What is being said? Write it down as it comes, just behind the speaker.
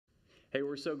Hey,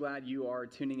 we're so glad you are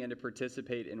tuning in to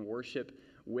participate in worship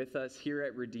with us here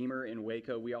at Redeemer in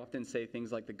Waco. We often say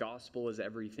things like the gospel is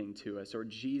everything to us, or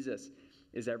Jesus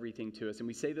is everything to us. And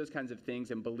we say those kinds of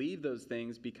things and believe those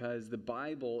things because the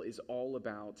Bible is all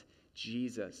about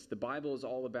Jesus. The Bible is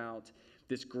all about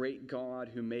this great God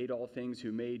who made all things,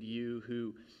 who made you,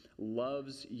 who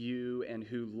loves you, and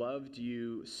who loved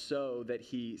you so that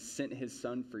he sent his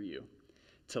son for you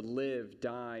to live,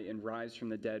 die, and rise from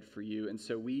the dead for you. And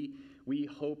so we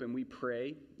hope and we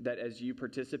pray that as you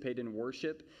participate in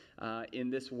worship in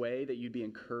this way, that you'd be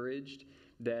encouraged,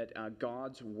 that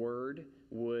God's word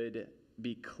would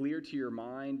be clear to your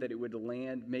mind, that it would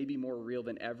land maybe more real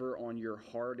than ever on your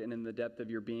heart and in the depth of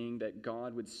your being, that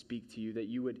God would speak to you, that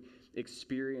you would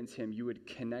experience him, you would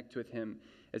connect with him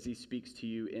as he speaks to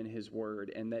you in his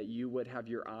word, and that you would have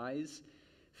your eyes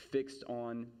fixed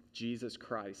on Jesus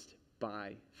Christ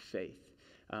by faith.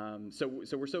 So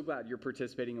we're so glad you're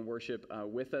participating in worship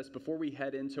with us. Before we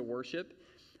head into worship,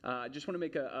 I just want to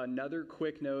make another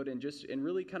quick note and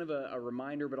really kind of a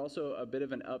reminder, but also a bit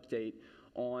of an update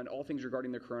on all things regarding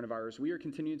the coronavirus. We are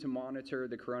continuing to monitor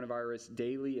the coronavirus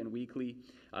daily and weekly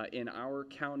in our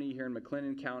county here in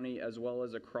McLennan County, as well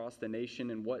as across the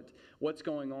nation, and what's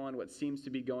going on, what seems to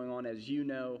be going on, as you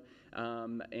know,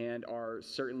 and are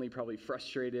certainly probably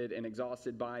frustrated and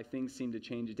exhausted by. Things seem to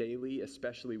change daily,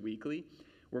 especially weekly.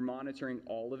 We're monitoring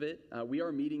all of it. We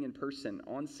are meeting in person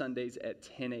on Sundays at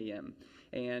 10 a.m.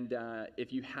 And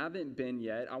if you haven't been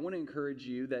yet, I want to encourage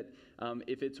you that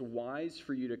if it's wise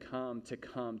for you to come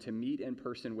to meet in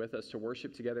person with us, to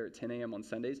worship together at 10 a.m. on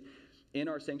Sundays. In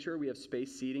our sanctuary, we have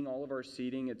space seating. All of our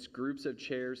seating, it's groups of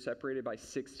chairs separated by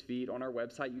 6 feet. On our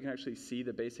website, you can actually see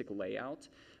the basic layout.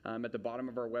 At the bottom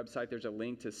of our website, there's a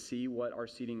link to see what our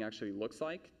seating actually looks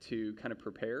like to kind of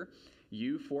prepare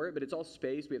you for it, but it's all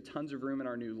space. We have tons of room in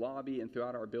our new lobby and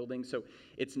throughout our building, so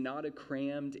it's not a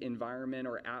crammed environment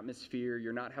or atmosphere.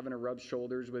 You're not having to rub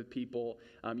shoulders with people.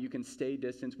 You can stay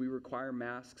distance. We require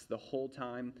masks the whole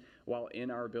time while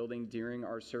in our building during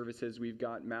our services. We've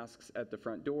got masks at the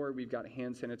front door. We've got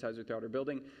hand sanitizer throughout our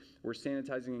building. We're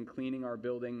sanitizing and cleaning our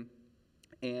building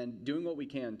and doing what we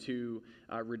can to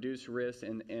reduce risk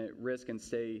and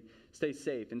stay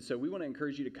safe. And so we want to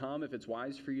encourage you to come if it's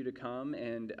wise for you to come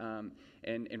and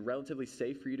relatively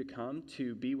safe for you to come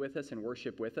to be with us and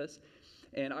worship with us.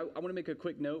 And I want to make a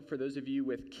quick note for those of you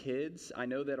with kids. I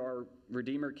know that our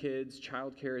Redeemer Kids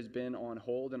childcare has been on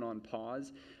hold and on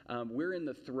pause. We're in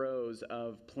the throes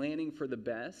of planning for the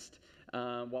best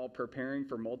while preparing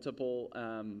for multiple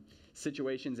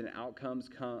situations and outcomes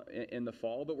in the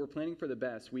fall, but we're planning for the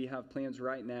best. We have plans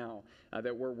right now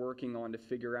that we're working on to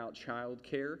figure out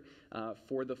childcare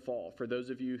for the fall. For those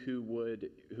of you who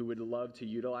would love to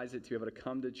utilize it, to be able to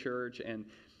come to church and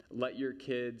let your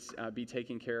kids be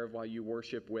taken care of while you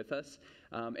worship with us.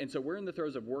 And so we're in the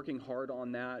throes of working hard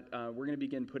on that. We're going to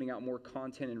begin putting out more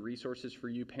content and resources for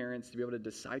you parents to be able to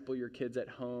disciple your kids at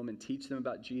home and teach them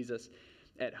about Jesus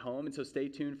at home. And so stay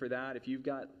tuned for that. If you've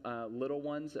got little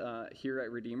ones here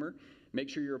at Redeemer, make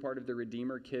sure you're a part of the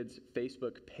Redeemer Kids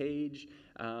Facebook page,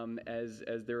 as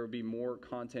there will be more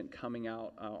content coming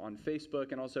out on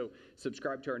Facebook. And also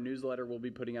subscribe to our newsletter. We'll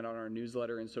be putting it on our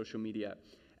newsletter and social media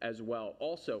as well.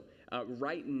 Also,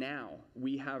 right now,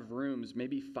 we have rooms,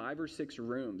 maybe 5 or 6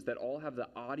 rooms that all have the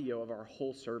audio of our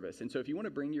whole service. And so if you want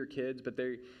to bring your kids, but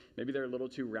maybe they're a little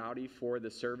too rowdy for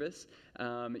the service,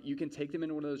 you can take them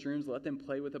into one of those rooms, let them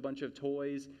play with a bunch of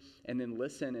toys, and then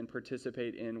listen and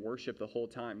participate in worship the whole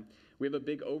time. We have a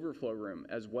big overflow room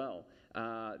as well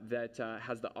that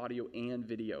has the audio and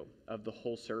video of the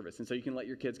whole service. And so you can let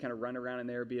your kids kind of run around in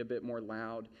there, be a bit more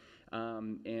loud,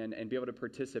 and be able to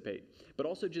participate. But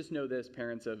also just know this,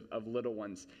 parents of little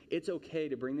ones, it's okay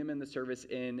to bring them in the service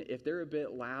if they're a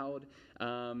bit loud,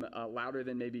 louder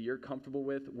than maybe you're comfortable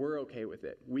with. We're okay with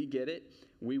it. We get it.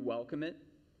 We welcome it.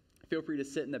 Feel free to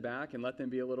sit in the back and let them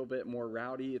be a little bit more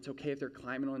rowdy. It's okay if they're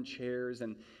climbing on chairs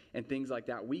and things like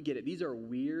that. We get it. These are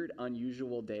weird,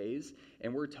 unusual days,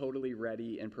 and we're totally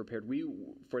ready and prepared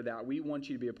for that. We want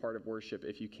you to be a part of worship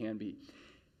if you can be.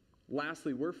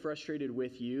 Lastly, we're frustrated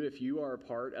with you if you are a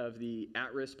part of the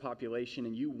at-risk population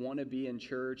and you want to be in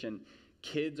church and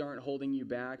kids aren't holding you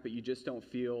back, but you just don't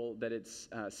feel that it's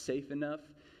safe enough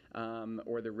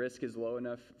or the risk is low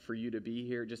enough for you to be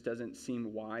here. It just doesn't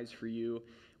seem wise for you.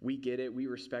 We get it. We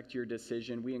respect your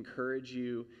decision. We encourage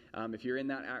you, if you're in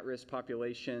that at-risk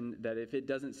population, that if it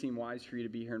doesn't seem wise for you to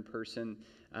be here in person,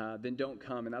 then don't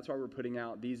come. And that's why we're putting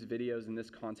out these videos and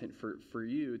this content for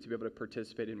you to be able to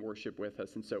participate in worship with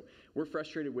us. And so we're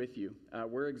frustrated with you.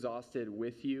 We're exhausted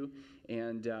with you.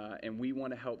 And we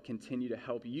want to continue to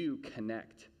help you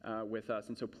connect with us.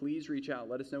 And so please reach out.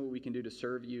 Let us know what we can do to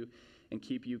serve you and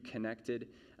keep you connected.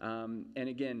 And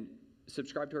again,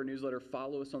 subscribe to our newsletter,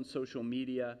 follow us on social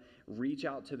media, reach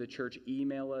out to the church,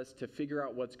 email us to figure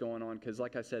out what's going on. Because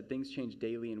like I said, things change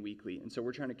daily and weekly. And so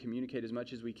we're trying to communicate as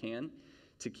much as we can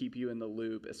to keep you in the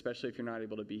loop, especially if you're not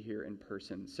able to be here in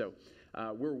person. So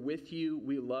we're with you.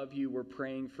 We love you. We're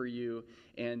praying for you.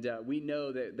 And we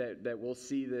know that we'll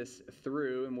see this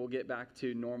through and we'll get back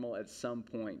to normal at some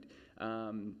point.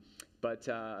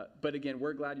 But again,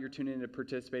 we're glad you're tuning in to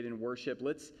participate in worship.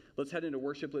 Let's head into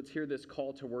worship. Let's hear this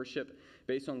call to worship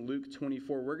based on Luke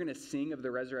 24. We're going to sing of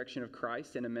the resurrection of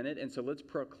Christ in a minute. And so let's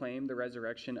proclaim the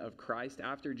resurrection of Christ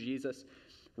after Jesus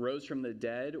rose from the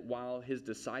dead. While his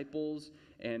disciples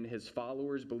and his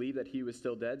followers believed that he was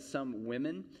still dead, some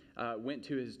women went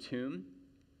to his tomb,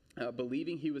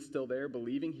 believing he was still there,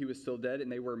 believing he was still dead,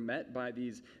 and they were met by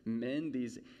these men,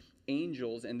 these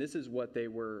angels, and this is what they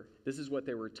were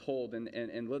told.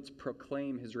 And let's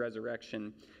proclaim his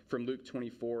resurrection from Luke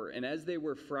 24. And as they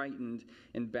were frightened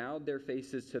and bowed their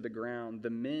faces to the ground, the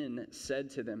men said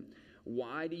to them,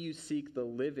 "Why do you seek the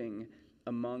living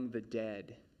among the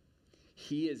dead?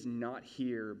 He is not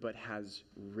here, but has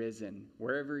risen."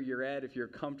 Wherever you're at, if you're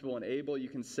comfortable and able, you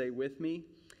can say with me,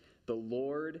 "The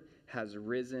Lord has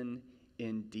risen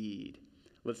indeed."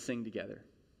 Let's sing together.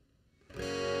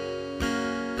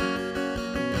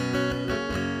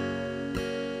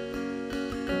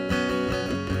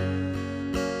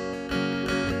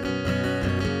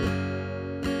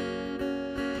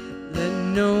 Let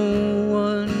no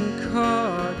one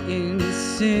caught in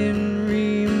sin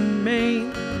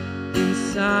remain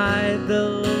inside the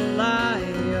lie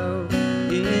of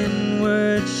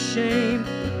inward shame,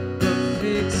 but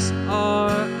fix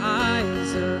our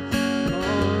eyes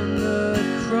upon the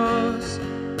cross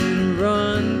and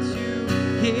run to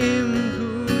him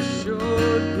who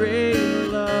showed great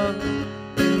love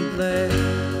and bled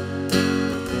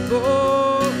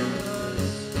for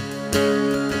us,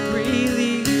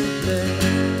 freely bled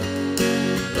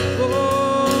for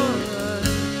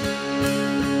us.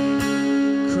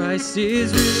 Christ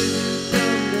is risen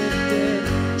from the dead,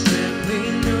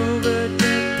 trampling over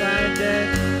death by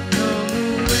death.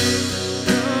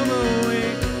 Come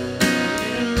awake,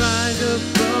 and rise up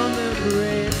from the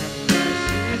grave.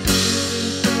 Christ is risen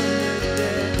from the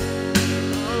dead,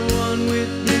 are one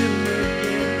with him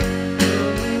again.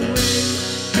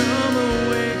 Come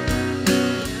awake,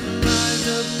 and rise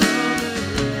up from the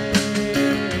grave.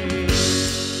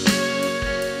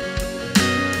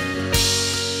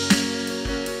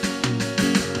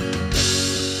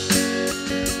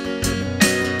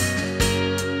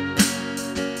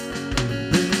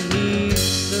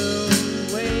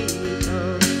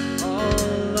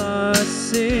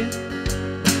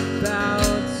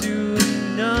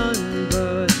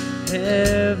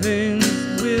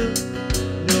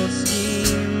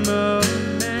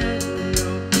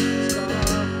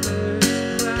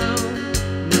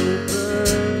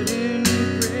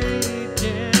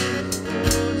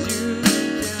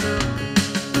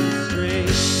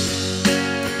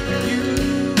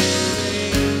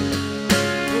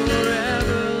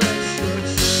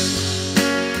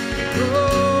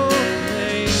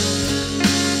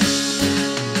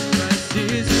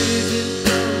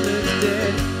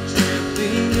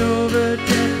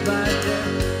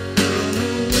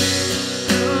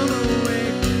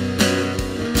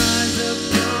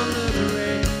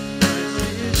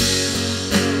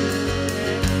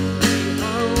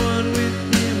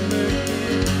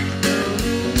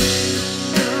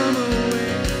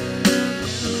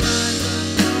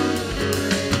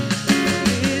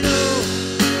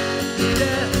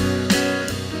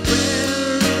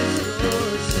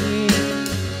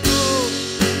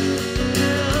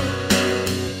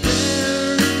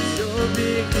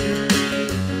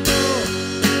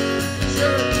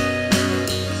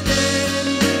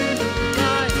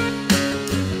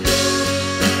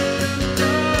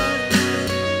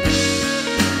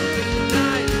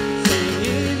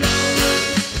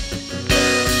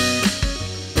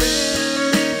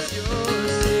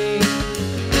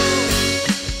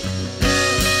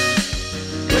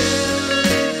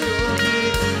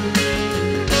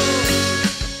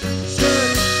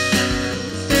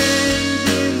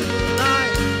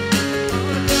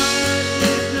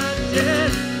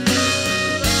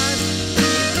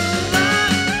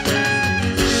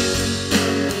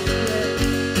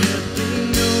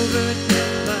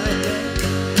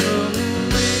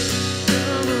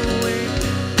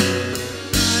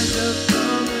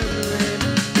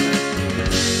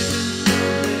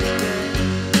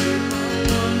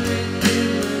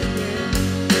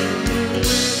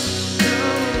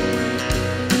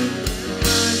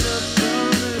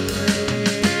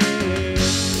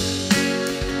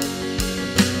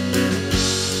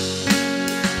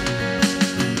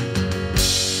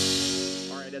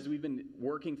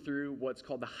 through what's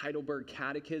called the Heidelberg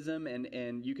Catechism,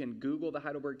 and you can Google the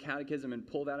Heidelberg Catechism and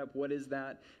pull that up. What is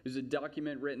that? It was a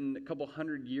document written a couple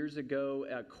hundred years ago,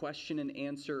 a question and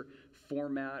answer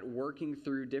format, working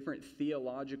through different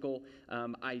theological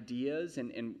ideas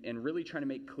and really trying to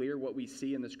make clear what we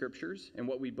see in the Scriptures and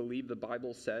what we believe the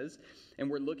Bible says. And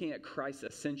we're looking at Christ's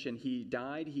ascension. He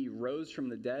died, he rose from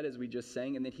the dead, as we just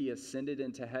sang, and then he ascended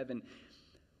into heaven.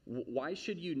 Why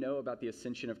should you know about the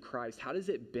ascension of Christ? How does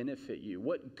it benefit you?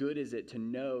 What good is it to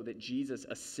know that Jesus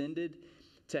ascended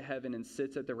to heaven and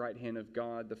sits at the right hand of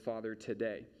God the Father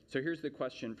today? So here's the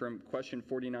question from question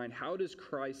 49. How does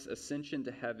Christ's ascension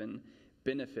to heaven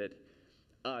benefit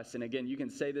us? And again, you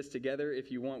can say this together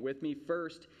if you want with me.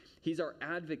 First, he's our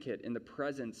advocate in the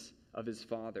presence of his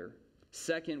Father.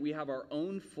 Second, we have our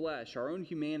own flesh, our own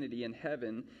humanity in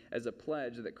heaven as a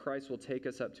pledge that Christ will take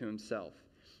us up to himself.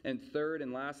 And third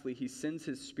and lastly, he sends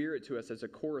his Spirit to us as a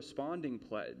corresponding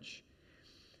pledge.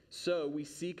 So we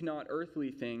seek not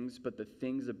earthly things, but the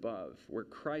things above, where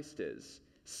Christ is,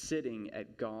 sitting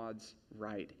at God's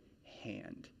right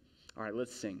hand. All right,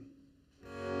 let's sing.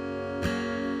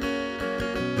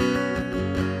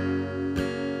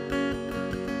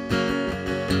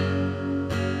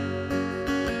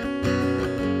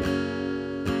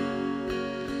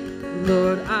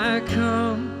 Lord, I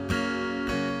come,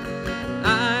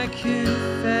 I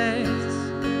confess,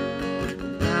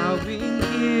 bowing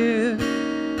here,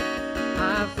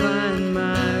 I find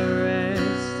my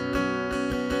rest.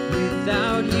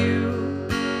 Without you,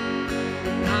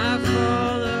 I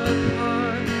fall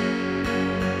apart.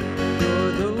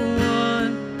 You're the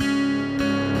one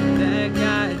that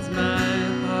guides my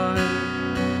heart.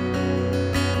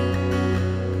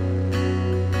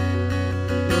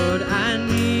 Lord, I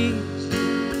need you.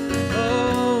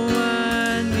 Oh,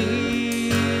 I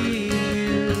need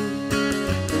you.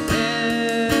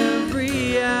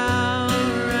 Every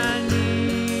hour I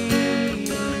need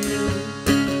you.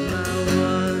 My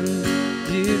one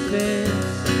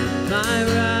defense, my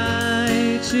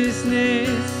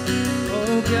righteousness.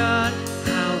 Oh God,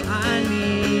 how I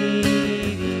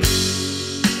need you.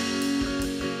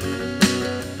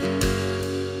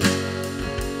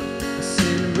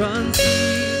 Sin runs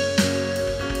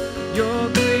deep, your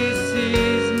grace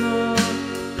is more.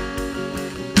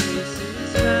 Grace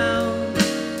is found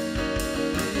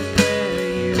is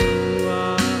where you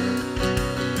are.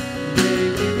 Where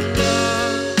you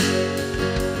are,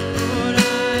 Lord, I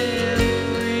am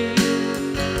free.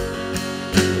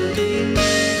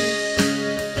 Holiness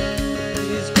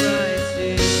is Christ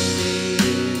in me.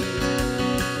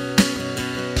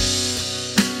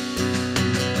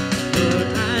 Lord,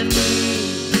 I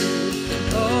need you.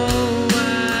 Oh,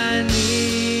 I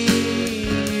need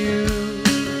you.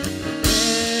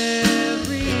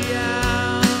 Every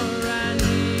hour I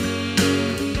need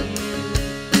you.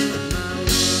 My one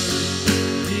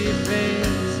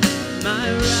defense, my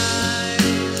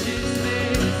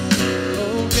righteousness.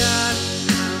 Oh God,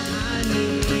 how I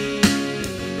need you.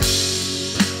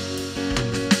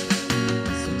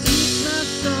 So teach my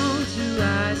soul to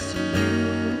rise to you.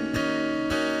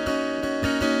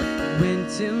 When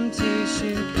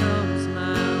temptation comes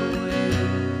my way,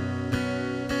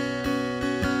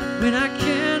 when I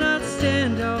cannot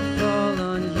stand, I'll fall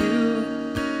on you.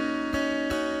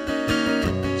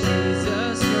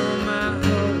 Jesus, you're my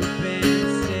hope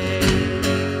and stay.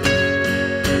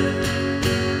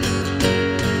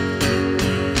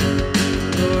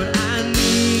 Lord, I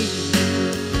need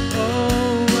you.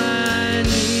 Oh, I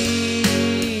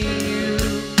need you.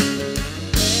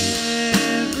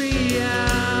 Every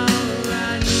hour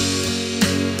I need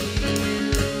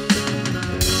you. My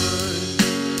one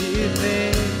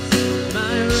defense,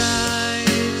 my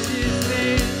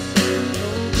righteousness.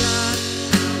 Oh God,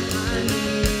 how I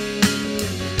need you.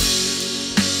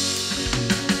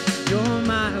 You're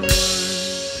my one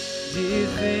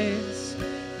defense,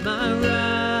 my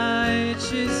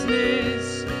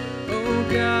righteousness. Oh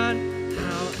God,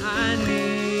 how I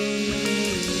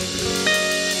need you.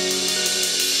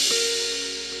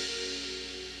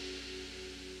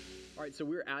 All right, so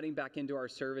we're adding back into our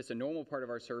service, a normal part of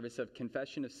our service of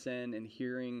confession of sin and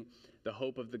hearing the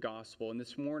hope of the gospel. And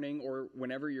this morning, or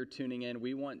whenever you're tuning in,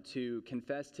 we want to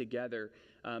confess together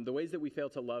the ways that we fail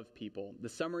to love people. The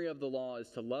summary of the law is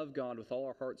to love God with all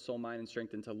our heart, soul, mind, and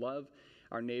strength, and to love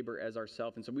our neighbor as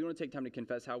ourselves. And so we want to take time to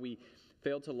confess how we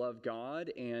fail to love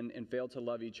God and fail to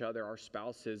love each other, our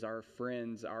spouses, our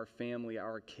friends, our family,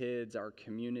 our kids, our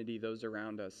community, those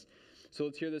around us. So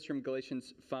let's hear this from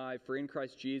Galatians 5. For in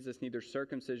Christ Jesus, neither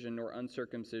circumcision nor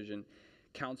uncircumcision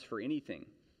counts for anything,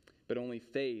 but only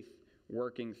faith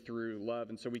working through love.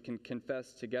 And so we can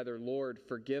confess together, Lord,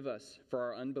 forgive us for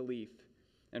our unbelief,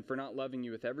 and for not loving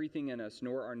you with everything in us,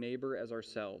 nor our neighbor as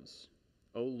ourselves.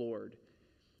 O Lord,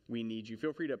 we need you.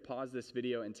 Feel free to pause this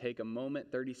video and take a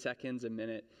moment, 30 seconds, a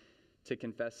minute, to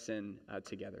confess sin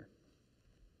together.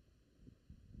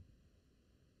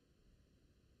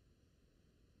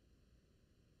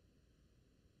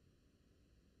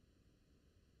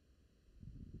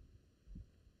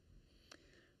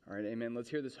 All right, amen. Let's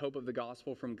hear this hope of the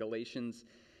gospel from Galatians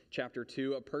chapter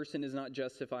 2. A person is not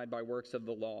justified by works of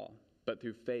the law, but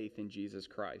through faith in Jesus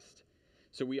Christ.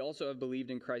 So we also have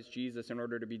believed in Christ Jesus in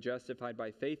order to be justified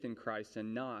by faith in Christ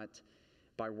and not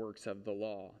by works of the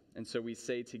law. And so we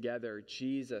say together,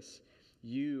 Jesus,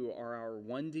 you are our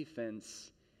one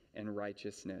defense and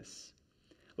righteousness.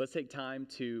 Let's take time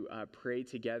to pray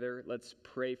together. Let's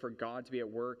pray for God to be at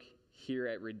work here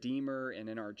at Redeemer and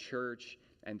in our church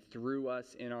and through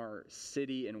us in our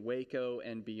city in Waco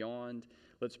and beyond.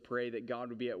 Let's pray that God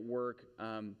would be at work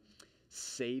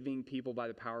saving people by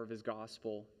the power of his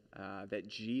gospel, that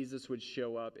Jesus would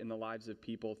show up in the lives of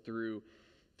people through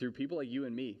people like you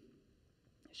and me,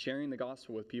 sharing the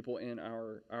gospel with people in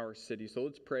our city. So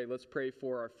let's pray. Let's pray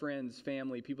for our friends,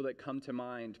 family, people that come to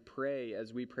mind. Pray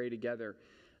as we pray together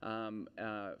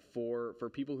for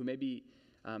people who may be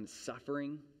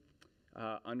suffering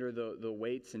under the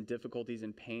weights and difficulties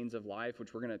and pains of life,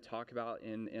 which we're going to talk about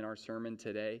in our sermon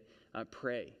today.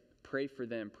 Pray for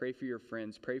them. Pray for your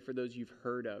friends. Pray for those you've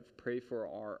heard of. Pray for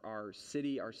our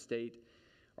city, our state,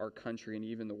 our country, and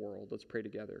even the world. Let's pray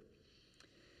together.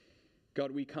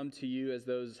 God, we come to you as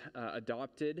those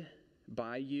adopted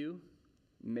by you,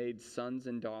 made sons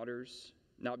and daughters,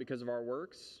 not because of our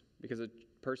works, because a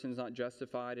person is not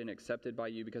justified and accepted by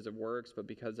you because of works, but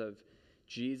because of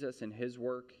Jesus and his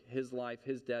work, his life,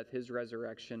 his death, his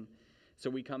resurrection. So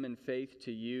we come in faith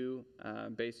to you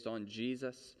based on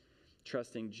Jesus,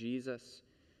 trusting Jesus.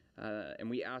 And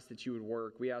we ask that you would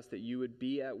work. We ask that you would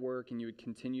be at work and you would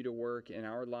continue to work in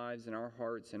our lives, in our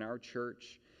hearts, in our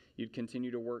church. You'd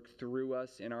continue to work through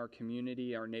us in our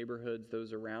community, our neighborhoods,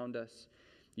 those around us.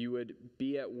 You would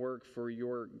be at work for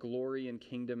your glory and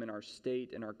kingdom in our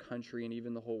state, in our country, and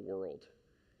even the whole world.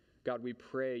 God, we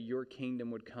pray your kingdom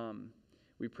would come.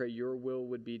 We pray your will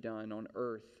would be done on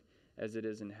earth as it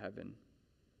is in heaven.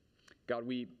 God,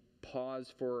 we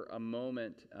pause for a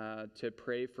moment to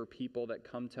pray for people that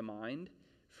come to mind,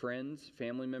 friends,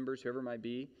 family members, whoever it might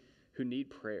be, who need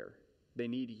prayer. They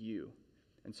need you.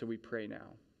 And so we pray now.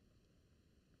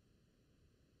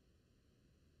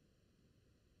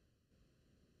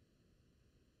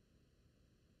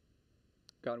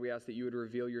 God, we ask that you would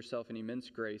reveal yourself in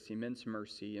immense grace, immense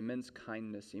mercy, immense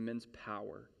kindness, immense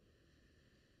power,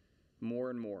 more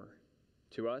and more,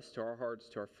 to us, to our hearts,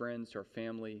 to our friends, to our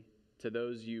family, to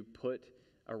those you put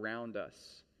around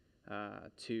us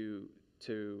to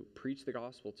preach the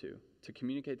gospel to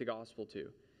communicate the gospel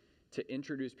to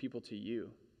introduce people to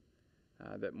you,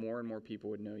 that more and more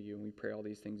people would know you. And we pray all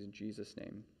these things in Jesus'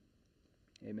 name.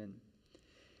 Amen.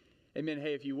 Amen.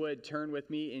 Hey, if you would, turn with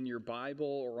me in your Bible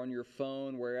or on your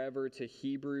phone, wherever, to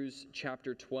Hebrews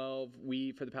chapter 12.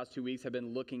 We, for the past 2 weeks, have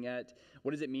been looking at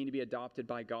what does it mean to be adopted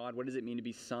by God? What does it mean to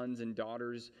be sons and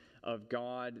daughters of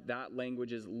God? That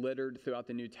language is littered throughout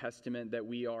the New Testament, that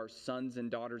we are sons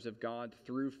and daughters of God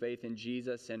through faith in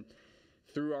Jesus. And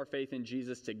through our faith in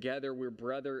Jesus together, we're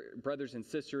brothers and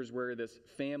sisters. We're this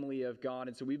family of God.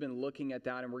 And so we've been looking at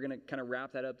that, and we're going to kind of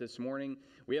wrap that up this morning.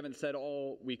 We haven't said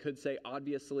all we could say,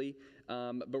 obviously,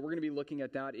 but we're going to be looking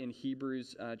at that in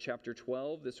Hebrews chapter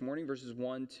 12 this morning, verses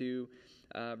 1 to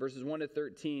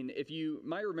 13. If you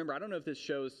might remember, I don't know if this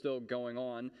show is still going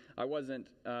on. I wasn't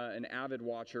an avid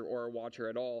watcher or a watcher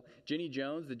at all. Jenny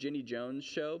Jones, the Jenny Jones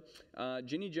Show.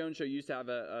 Jenny Jones Show used to have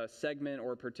a segment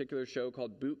or a particular show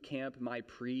called Boot Camp My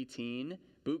Preteen.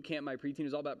 Boot Camp My Preteen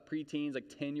is all about preteens, like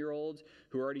 10-year-olds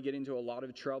who are already getting into a lot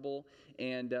of trouble.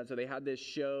 And so they had this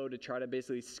show to try to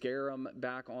basically scare them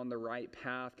back on the right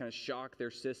path, kind of shock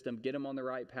their system, get them on the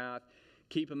right path,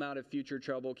 keep them out of future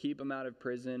trouble, keep them out of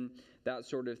prison, that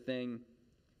sort of thing.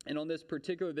 And on this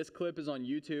clip is on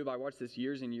YouTube. I watched this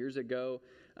years and years ago.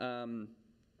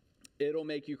 It'll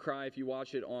make you cry if you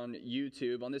watch it on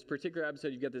YouTube. On this particular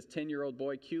episode, you've got this 10-year-old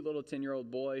boy, cute little 10-year-old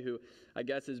boy who I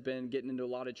guess has been getting into a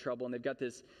lot of trouble. And they've got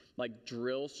this like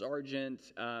drill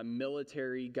sergeant,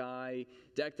 military guy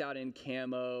decked out in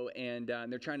camo. And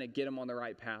they're trying to get him on the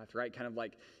right path, right? Kind of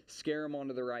like scare him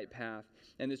onto the right path.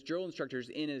 And this drill instructor's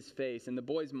in his face. And the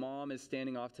boy's mom is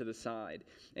standing off to the side.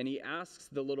 And he asks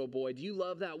the little boy, "Do you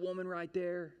love that woman right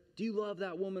there? Do you love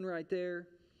that woman right there?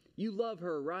 You love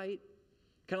her, right?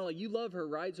 Kind of like, you love her,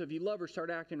 right? So if you love her, start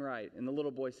acting right." And the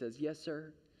little boy says, "Yes,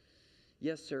 sir.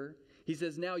 Yes, sir." He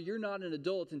says, "Now you're not an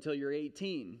adult until you're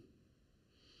 18.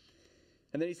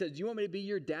 And then he says, do you want me to be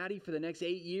your daddy for the next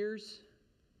 8 years?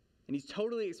 And he's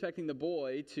totally expecting the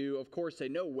boy to, of course, say,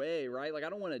 no way, right? Like, I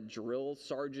don't want a drill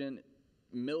sergeant,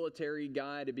 military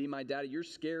guy to be my daddy. You're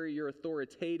scary. You're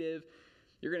authoritative.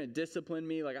 You're going to discipline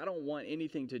me. Like, I don't want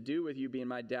anything to do with you being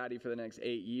my daddy for the next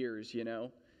 8 years, you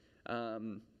know?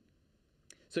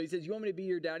 So he says, you want me to be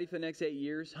your daddy for the next 8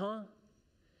 years? Huh?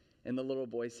 And the little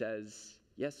boy says,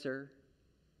 yes, sir.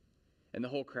 And the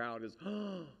whole crowd is,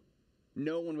 oh.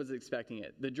 No one was expecting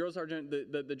it. The drill sergeant,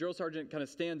 the drill sergeant kind of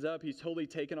stands up. He's totally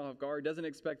taken off guard. Doesn't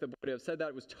expect the boy to have said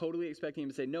that. Was totally expecting him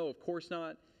to say, no, of course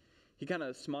not. He kind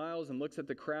of smiles and looks at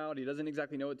the crowd. He doesn't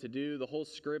exactly know what to do. The whole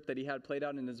script that he had played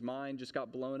out in his mind just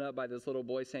got blown up by this little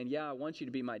boy saying, yeah, I want you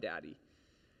to be my daddy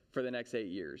for the next 8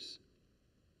 years.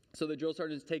 So the drill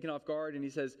sergeant's taken off guard and he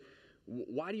says,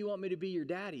 why do you want me to be your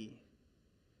daddy?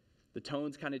 The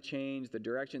tones kind of change. The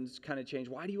directions kind of change.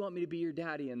 Why do you want me to be your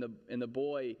daddy? And the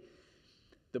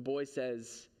boy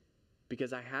says,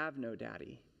 because I have no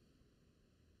daddy.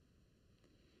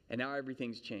 And now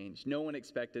everything's changed. No one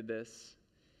expected this.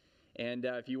 And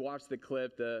if you watch the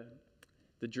clip, the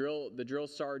drill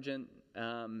sergeant,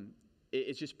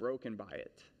 it's just broken by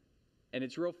it. And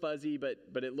it's real fuzzy,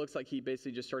 but it looks like he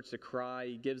basically just starts to cry.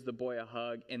 He gives the boy a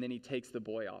hug, and then he takes the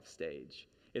boy off stage.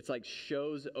 It's like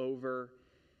shows over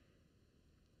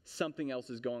something else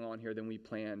is going on here than we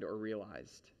planned or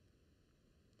realized.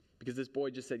 Because this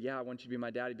boy just said, yeah, I want you to be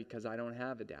my daddy because I don't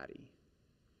have a daddy.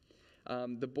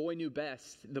 The boy knew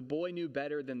best. The boy knew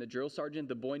better than the drill sergeant.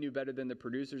 The boy knew better than the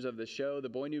producers of the show. The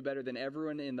boy knew better than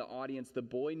everyone in the audience. The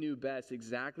boy knew best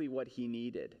exactly what he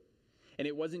needed. And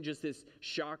it wasn't just this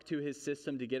shock to his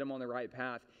system to get him on the right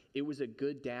path. It was a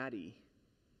good daddy.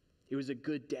 It was a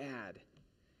good dad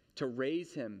to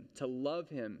raise him, to love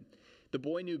him. The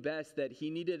boy knew best that he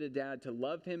needed a dad to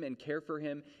love him and care for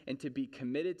him and to be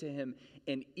committed to him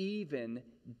and even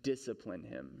discipline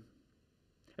him.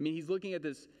 I mean, he's looking at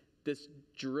this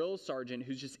drill sergeant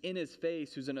who's just in his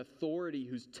face, who's an authority,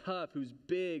 who's tough, who's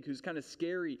big, who's kind of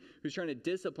scary, who's trying to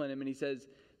discipline him. And he says,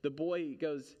 the boy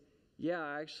goes, yeah,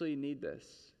 I actually need this.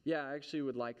 Yeah, I actually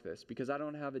would like this because I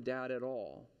don't have a dad at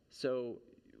all. So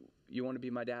you want to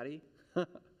be my daddy?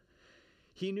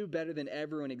 He knew better than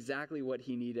everyone exactly what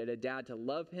he needed. A dad to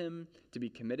love him, to be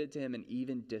committed to him, and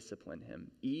even discipline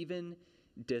him. Even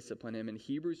discipline him. And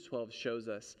Hebrews 12 shows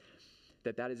us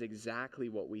that is exactly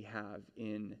what we have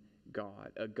in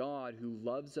God. A God who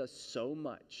loves us so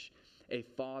much. A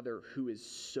Father who is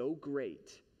so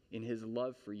great in his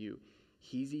love for you.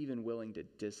 He's even willing to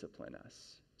discipline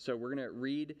us. So we're going to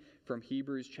read from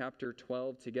Hebrews chapter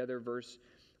 12 together, verse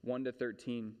 1 to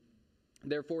 13.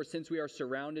 Therefore, since we are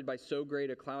surrounded by so great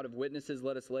a cloud of witnesses,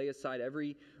 let us lay aside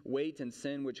every weight and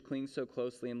sin which clings so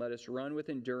closely, and let us run with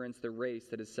endurance the race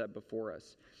that is set before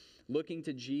us, looking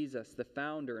to Jesus, the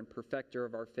founder and perfecter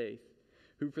of our faith,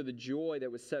 who for the joy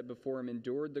that was set before him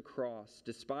endured the cross,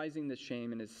 despising the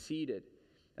shame, and is seated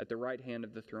at the right hand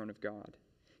of the throne of God.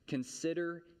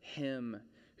 Consider him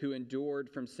who endured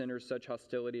from sinners such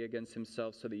hostility against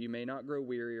himself, so that you may not grow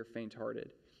weary or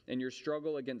faint-hearted. In your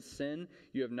struggle against sin,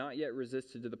 you have not yet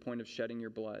resisted to the point of shedding your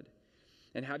blood.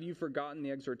 And have you forgotten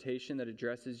the exhortation that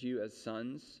addresses you as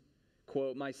sons?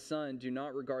 Quote, my son, do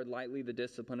not regard lightly the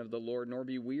discipline of the Lord, nor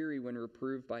be weary when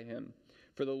reproved by him.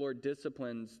 For the Lord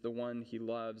disciplines the one he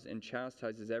loves and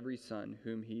chastises every son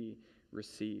whom he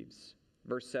receives.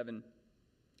 Verse 7.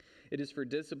 It is for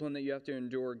discipline that you have to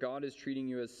endure. God is treating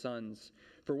you as sons.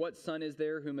 For what son is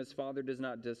there whom his father does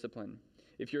not discipline?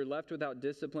 If you're left without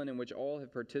discipline in which all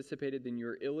have participated, then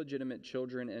you're illegitimate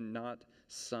children and not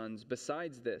sons.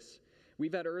 Besides this,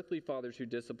 we've had earthly fathers who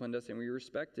disciplined us, and we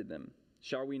respected them.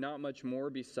 Shall we not much more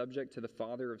be subject to the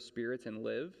Father of spirits and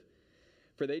live?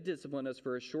 For they disciplined us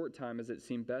for a short time as it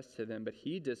seemed best to them, but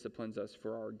he disciplines us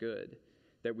for our good,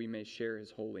 that we may share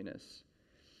his holiness.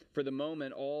 For the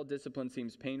moment, all discipline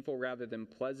seems painful rather than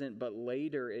pleasant, but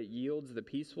later it yields the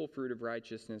peaceful fruit of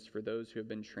righteousness for those who have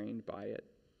been trained by it.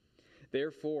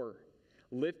 Therefore,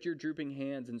 lift your drooping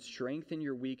hands and strengthen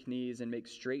your weak knees and make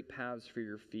straight paths for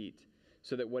your feet,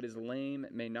 so that what is lame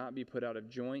may not be put out of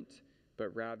joint,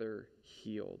 but rather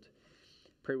healed.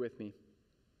 Pray with me.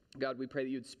 God, we pray that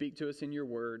you'd speak to us in your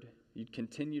word. You'd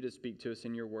continue to speak to us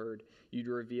in your word. You'd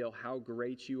reveal how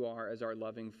great you are as our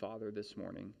loving Father this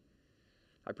morning.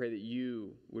 I pray that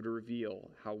you would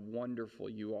reveal how wonderful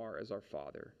you are as our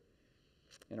Father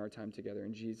in our time together.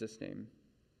 In Jesus' name,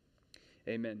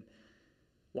 amen.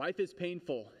 Life is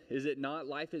painful, is it not?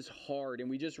 Life is hard. And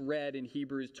we just read in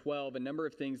Hebrews 12 a number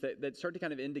of things that start to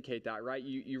kind of indicate that, right?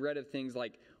 You read of things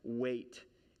like weight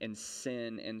and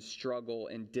sin and struggle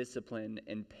and discipline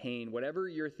and pain. Whatever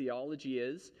your theology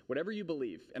is, whatever you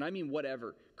believe, and I mean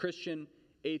whatever, Christian,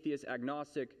 atheist,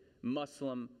 agnostic,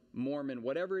 Muslim, Mormon,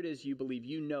 whatever it is you believe,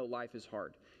 you know life is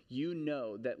hard. You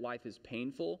know that life is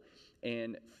painful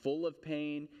and full of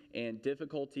pain and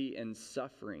difficulty and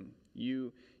suffering.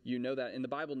 You know that, and the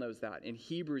Bible knows that, and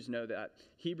Hebrews know that.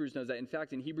 Hebrews knows that. In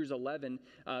fact, in Hebrews 11,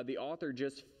 the author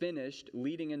just finished,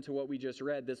 leading into what we just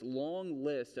read, this long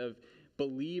list of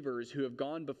believers who have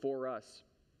gone before us.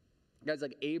 Guys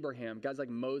like Abraham, guys like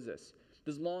Moses.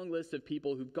 This long list of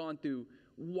people who've gone through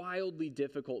wildly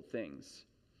difficult things.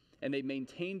 And they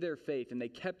maintained their faith, and they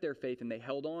kept their faith, and they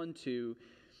held on to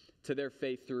their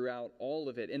faith throughout all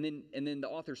of it. And then the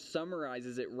author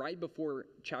summarizes it right before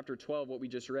chapter 12, what we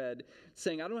just read,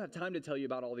 saying, I don't have time to tell you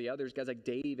about all the others, guys like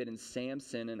David and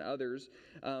Samson and others,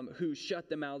 who shut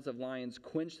the mouths of lions,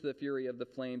 quenched the fury of the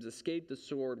flames, escaped the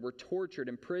sword, were tortured,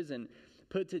 imprisoned,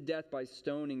 put to death by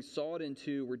stoning, sawed in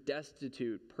two, were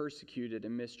destitute, persecuted,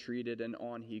 and mistreated, and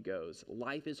on he goes.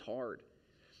 Life is hard.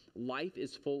 Life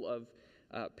is full of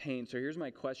pain. So here's my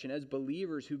question. As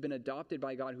believers who've been adopted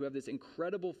by God, who have this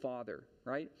incredible Father,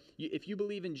 right? If you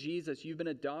believe in Jesus, you've been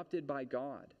adopted by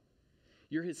God.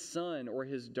 You're his son or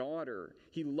his daughter.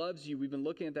 He loves you. We've been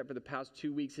looking at that for the past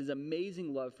 2 weeks. His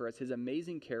amazing love for us, his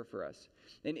amazing care for us.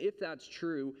 And if that's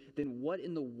true, then what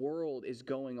in the world is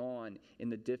going on in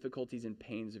the difficulties and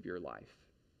pains of your life?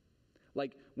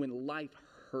 Like when life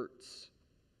hurts,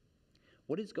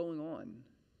 what is going on?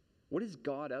 What is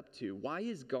God up to? Why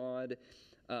is God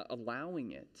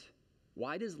allowing it?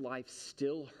 Why does life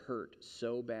still hurt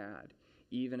so bad,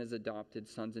 even as adopted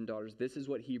sons and daughters? This is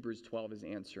what Hebrews 12 is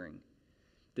answering.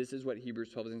 This is what Hebrews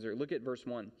 12 is answering. Look at verse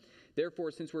 1.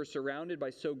 Therefore, since we're surrounded by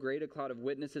so great a cloud of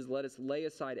witnesses, let us lay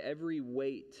aside every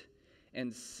weight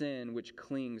and sin which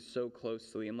clings so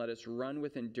closely, and let us run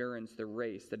with endurance the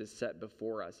race that is set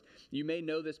before us. You may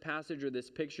know this passage or this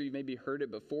picture. You maybe heard it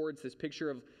before. It's this picture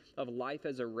of life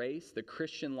as a race, the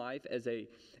Christian life as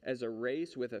a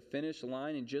race with a finish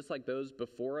line. And just like those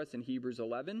before us in Hebrews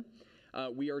 11,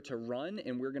 we are to run,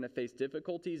 and we're going to face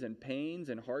difficulties and pains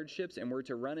and hardships, and we're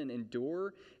to run and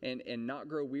endure and not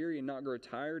grow weary and not grow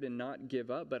tired and not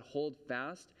give up, but hold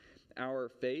fast our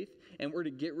faith. And we're to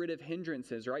get rid of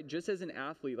hindrances, right? Just as an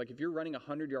athlete, like if you're running a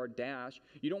 100-yard dash,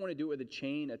 you don't want to do it with a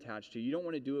chain attached to you. You don't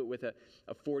want to do it with a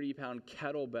 40-pound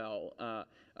kettlebell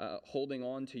holding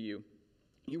on to you.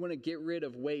 You want to get rid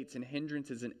of weights and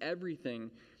hindrances and everything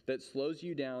that slows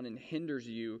you down and hinders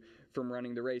you from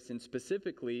running the race. And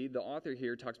specifically, the author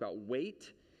here talks about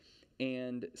weight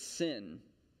and sin.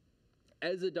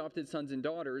 As adopted sons and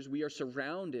daughters, we are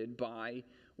surrounded by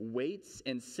weights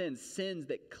and sins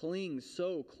that cling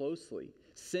so closely,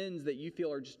 sins that you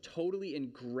feel are just totally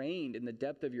ingrained in the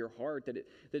depth of your heart, that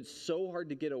it's so hard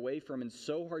to get away from and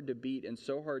so hard to beat and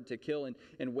so hard to kill,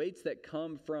 and weights that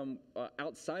come from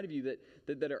outside of you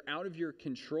that are out of your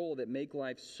control, that make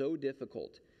life so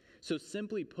difficult. So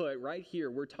simply put, right here,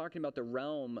 we're talking about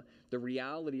the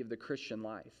reality of the Christian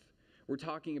life. We're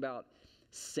talking about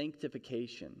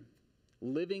sanctification,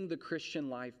 living the Christian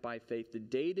life by faith, the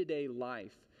day-to-day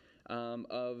life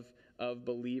of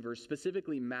believers,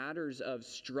 specifically matters of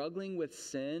struggling with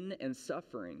sin and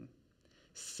suffering.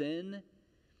 Sin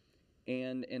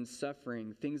and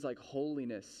suffering, things like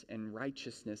holiness and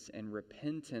righteousness and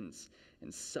repentance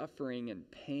and suffering and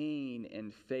pain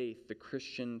and faith, the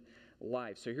Christian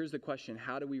life. So here's the question: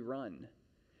 how do we run?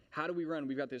 How do we run?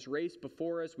 We've got this race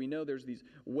before us. We know there's these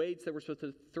weights that we're supposed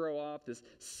to throw off, this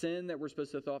sin that we're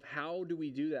supposed to throw off. How do we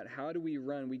do that? How do we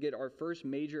run? We get our first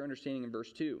major understanding in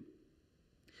verse 2.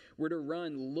 We're to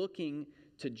run looking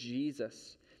to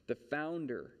Jesus, the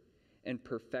founder and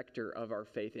perfecter of our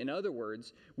faith. In other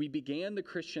words, we began the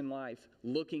Christian life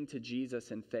looking to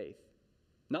Jesus in faith.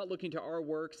 Not looking to our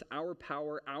works, our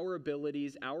power, our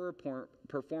abilities, our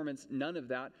performance, none of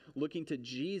that. Looking to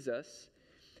Jesus,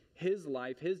 his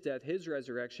life, his death, his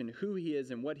resurrection, who he is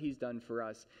and what he's done for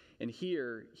us. And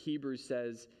here, Hebrews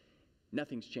says,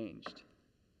 nothing's changed.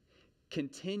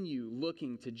 Continue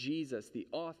looking to Jesus, the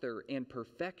author and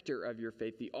perfecter of your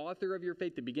faith, the author of your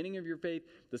faith, the beginning of your faith,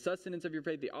 the sustenance of your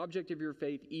faith, the object of your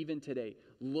faith, even today.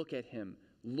 Look at him,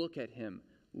 look at him,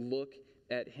 look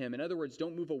at him. In other words,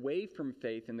 don't move away from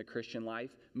faith in the Christian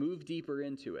life, move deeper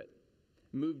into it.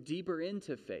 Move deeper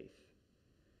into faith.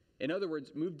 In other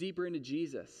words, move deeper into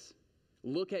Jesus.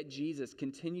 Look at Jesus.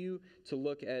 Continue to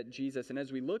look at Jesus. And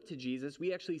as we look to Jesus,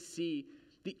 we actually see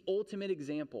the ultimate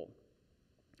example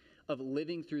of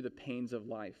living through the pains of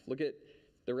life. Look at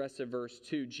the rest of verse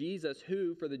 2. Jesus,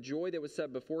 who, for the joy that was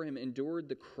set before him, endured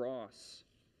the cross,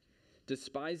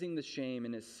 despising the shame,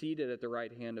 and is seated at the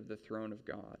right hand of the throne of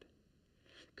God.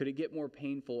 Could it get more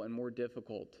painful and more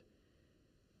difficult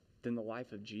than the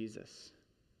life of Jesus?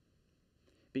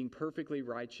 being perfectly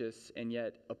righteous and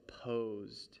yet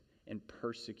opposed and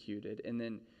persecuted, and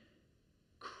then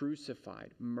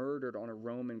crucified, murdered on a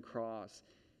Roman cross,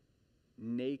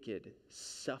 naked,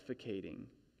 suffocating,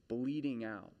 bleeding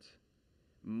out,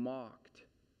 mocked,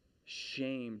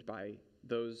 shamed by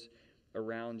those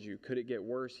around you. Could it get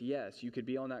worse? Yes, you could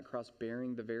be on that cross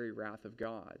bearing the very wrath of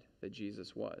God that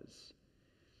Jesus was.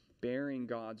 Bearing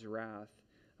God's wrath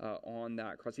on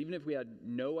that cross. Even if we had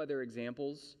no other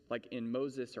examples, like in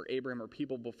Moses or Abraham or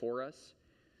people before us,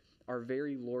 our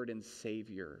very Lord and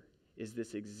Savior is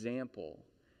this example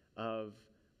of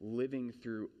living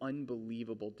through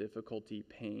unbelievable difficulty,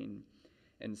 pain,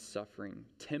 and suffering.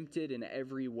 Tempted in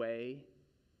every way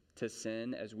to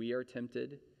sin as we are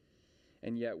tempted,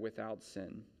 and yet without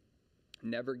sin.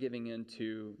 Never giving in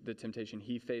to the temptation.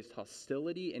 He faced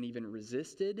hostility and even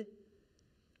resisted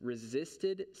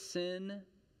sin,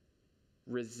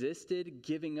 resisted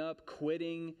giving up,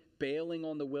 quitting, bailing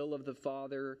on the will of the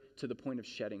Father to the point of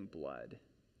shedding blood.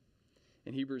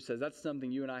 And Hebrews says that's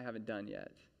something you and I haven't done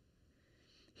yet.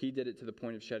 He did it to the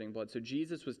point of shedding blood. So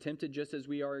Jesus was tempted just as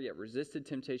we are, yet resisted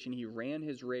temptation. He ran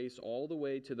his race all the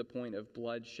way to the point of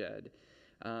bloodshed.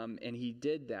 And he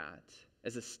did that,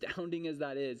 as astounding as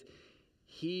that is,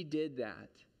 he did that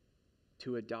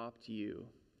to adopt you.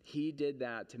 He did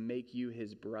that to make you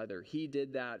his brother. He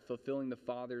did that fulfilling the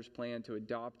Father's plan to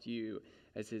adopt you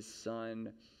as his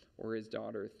son or his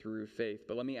daughter through faith.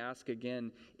 But let me ask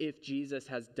again, if Jesus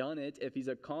has done it, if he's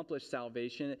accomplished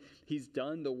salvation, he's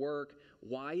done the work,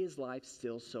 why is life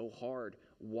still so hard?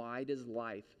 Why does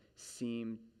life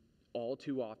seem all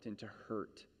too often to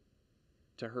hurt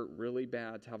really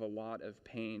bad, to have a lot of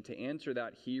pain? To answer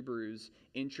that, Hebrews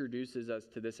introduces us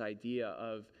to this idea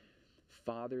of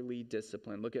fatherly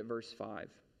discipline. Look at verse 5.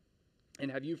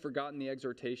 And have you forgotten the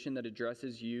exhortation that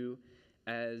addresses you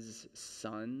as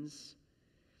sons?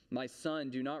 My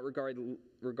son, do not regard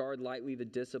lightly the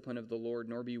discipline of the Lord,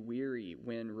 nor be weary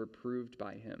when reproved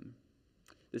by him.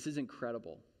 This is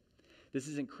incredible. This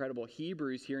is incredible.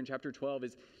 Hebrews here in chapter 12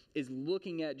 is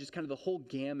looking at just kind of the whole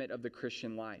gamut of the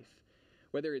Christian life.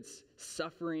 Whether it's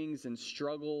sufferings and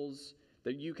struggles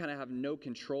that you kind of have no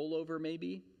control over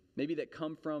maybe that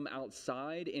come from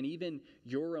outside, and even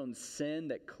your own sin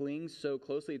that clings so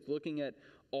closely. It's looking at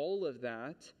all of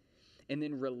that and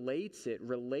then relates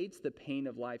the pain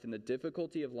of life and the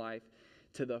difficulty of life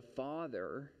to the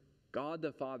Father, God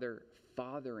the Father,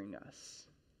 fathering us,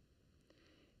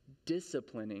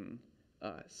 disciplining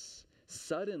us.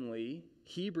 Suddenly,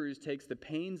 Hebrews takes the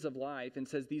pains of life and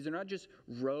says these are not just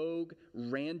rogue,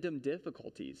 random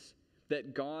difficulties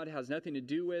that God has nothing to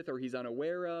do with, or he's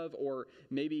unaware of, or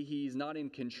maybe he's not in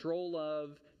control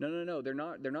of. No. They're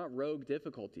not rogue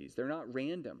difficulties. They're not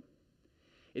random.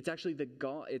 It's actually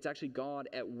God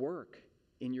at work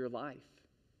in your life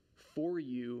for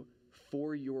you,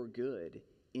 for your good,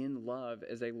 in love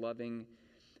as a loving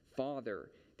Father.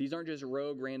 These aren't just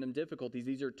rogue, random difficulties.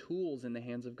 These are tools in the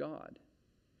hands of God.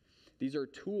 These are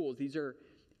tools. These are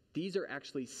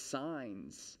actually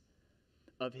signs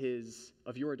of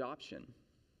your adoption.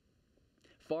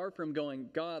 Far from going,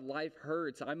 God, life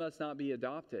hurts. I must not be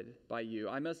adopted by you.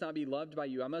 I must not be loved by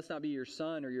you. I must not be your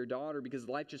son or your daughter because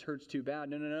life just hurts too bad.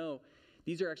 No.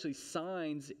 These are actually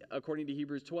signs, according to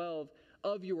Hebrews 12,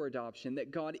 of your adoption,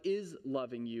 that God is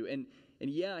loving you. And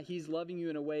yeah, he's loving you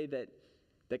in a way that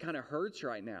kind of hurts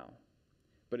right now,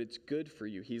 but it's good for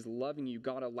you. He's loving you.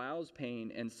 God allows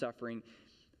pain and suffering.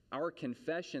 Our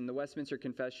confession, the Westminster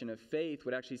Confession of Faith,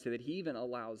 would actually say that he even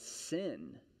allows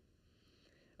sin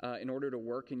in order to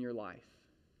work in your life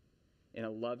in a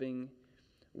loving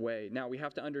way. Now, we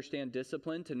have to understand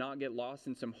discipline to not get lost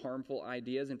in some harmful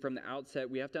ideas. And from the outset,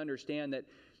 we have to understand that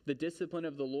the discipline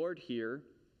of the Lord here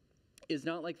is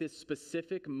not like this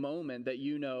specific moment that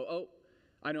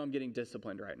I know I'm getting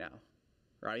disciplined right now,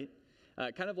 right?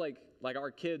 Kind of like our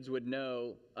kids would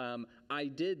know, I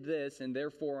did this and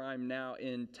therefore I'm now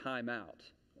in timeout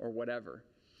or whatever.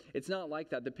 It's not like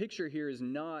that. The picture here is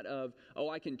not of,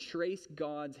 I can trace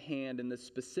God's hand in the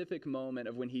specific moment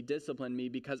of when he disciplined me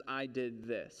because I did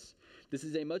this. This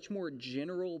is a much more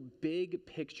general, big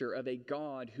picture of a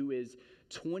God who is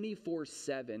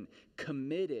 24/7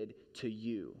 committed to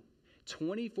you.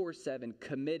 24/7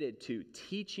 committed to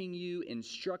teaching you,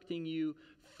 instructing you,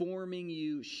 forming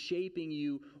you, shaping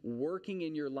you, working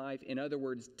in your life. In other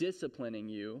words, disciplining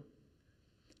you,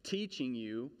 teaching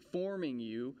you, forming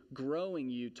you,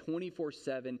 growing you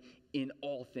 24/7 in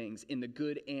all things, in the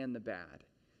good and the bad.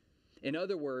 In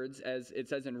other words, as it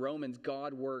says in Romans,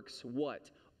 God works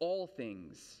what? All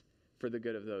things for the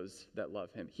good of those that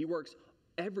love him. He works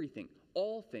everything,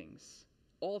 all things.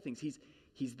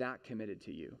 He's that committed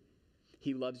to you.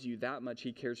 He loves you that much.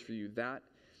 He cares for you that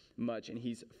much, and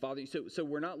he's fathering you. So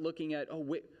we're not looking at,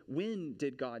 when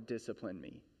did God discipline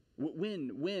me?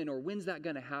 When, or when's that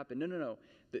going to happen? No.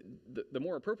 The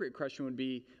more appropriate question would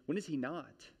be, when is he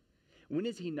not? When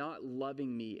is he not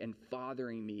loving me and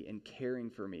fathering me and caring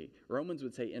for me? Romans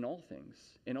would say, in all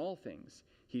things,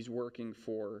 he's working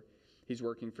for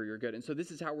your good. And so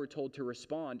this is how we're told to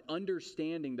respond,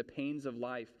 understanding the pains of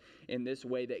life in this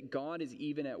way, that God is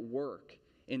even at work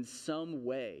in some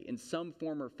way, in some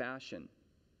form or fashion.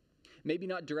 Maybe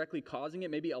not directly causing it,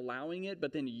 maybe allowing it,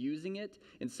 but then using it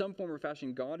in some form or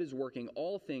fashion. God is working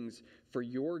all things for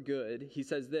your good. He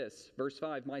says this, verse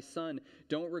 5, my son,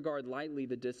 don't regard lightly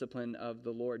the discipline of the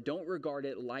Lord. Don't regard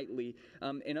it lightly.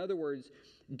 In other words,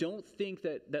 don't think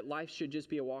that life should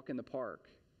just be a walk in the park.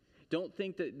 Don't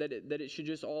think that it should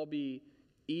just all be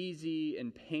easy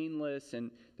and painless,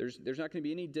 and there's not going to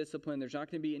be any discipline. There's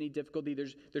not going to be any difficulty.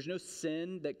 There's no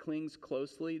sin that clings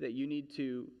closely that you need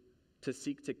to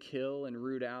seek to kill and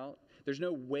root out. There's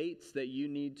no weights that you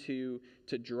need to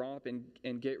drop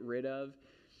and get rid of.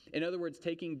 In other words,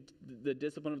 taking the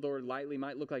discipline of the Lord lightly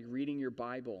might look like reading your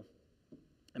Bible.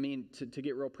 I mean, to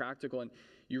get real practical, and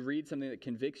you read something that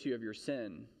convicts you of your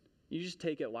sin, you just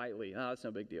take it lightly. That's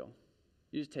no big deal.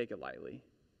 You just take it lightly.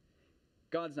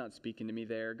 God's not speaking to me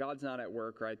there. God's not at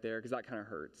work right there, because that kind of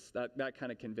hurts. That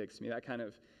kind of convicts me. That kind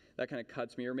of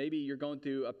cuts me. Or maybe you're going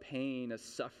through a pain, a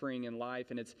suffering in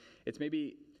life, and it's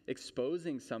maybe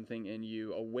exposing something in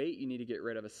you, a weight you need to get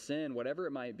rid of, a sin, whatever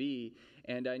it might be,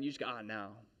 and you just go, no.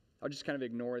 I'll just kind of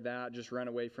ignore that, just run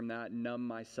away from that, numb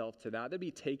myself to that. That'd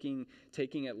be taking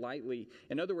it lightly.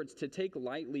 In other words, to take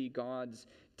lightly God's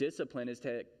discipline is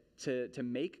to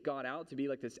make God out to be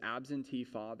like this absentee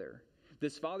father.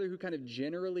 This father who kind of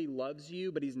generally loves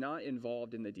you, but he's not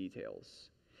involved in the details.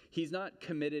 He's not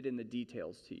committed in the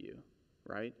details to you,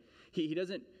 right? He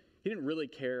didn't really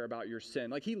care about your sin.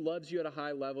 Like, he loves you at a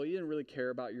high level. He didn't really care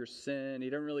about your sin.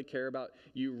 He doesn't really care about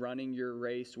you running your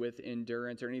race with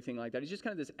endurance or anything like that. He's just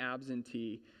kind of this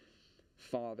absentee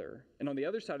father. And on the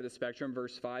other side of the spectrum,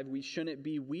 verse 5, we shouldn't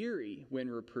be weary when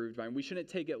reproved by him. We shouldn't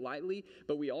take it lightly,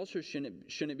 but we also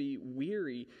shouldn't be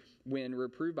weary when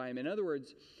reproved by him. In other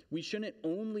words, we shouldn't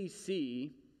only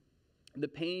see the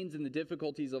pains and the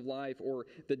difficulties of life or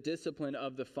the discipline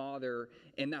of the Father,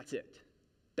 and that's it.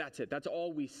 That's it. That's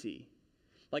all we see.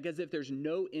 Like, as if there's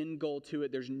no end goal to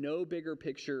it. There's no bigger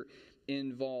picture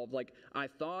involved. Like, I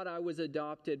thought I was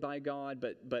adopted by God,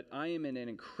 but I am in an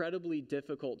incredibly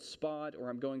difficult spot, or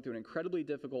I'm going through an incredibly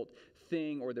difficult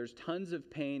thing, or there's tons of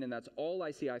pain, and that's all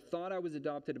I see. I thought I was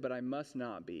adopted, but I must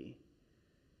not be,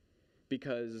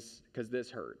 because this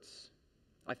hurts.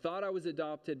 I thought I was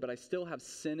adopted, but I still have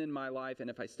sin in my life, and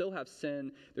if I still have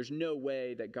sin, there's no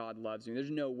way that God loves me.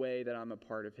 There's no way that I'm a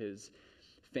part of his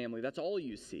family. That's all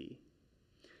you see.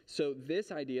 So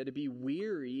this idea, to be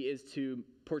weary, is to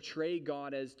portray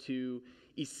God as to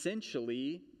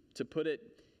essentially, to put it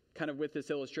kind of with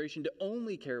this illustration, to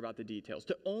only care about the details,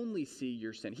 to only see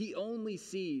your sin. He only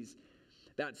sees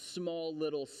that small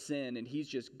little sin, and he's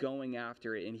just going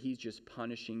after it, and he's just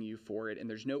punishing you for it, and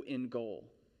there's no end goal,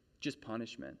 just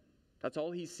punishment. That's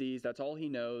all he sees, that's all he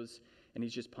knows, and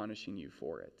he's just punishing you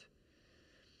for it.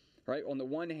 Right? On the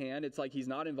one hand, it's like he's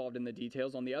not involved in the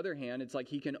details. On the other hand, it's like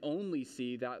he can only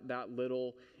see that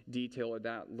little detail or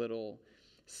that little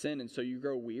sin. And so you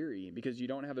grow weary because you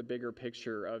don't have a bigger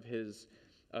picture of his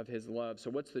love. So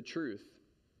what's the truth?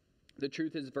 The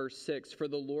truth is verse 6, for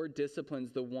the Lord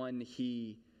disciplines the one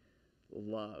he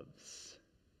loves.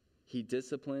 He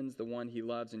disciplines the one he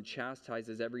loves and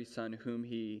chastises every son whom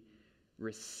he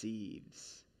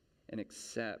receives and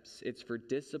accepts. It's for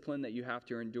discipline that you have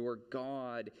to endure.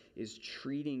 God is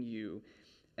treating you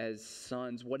as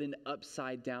sons. What an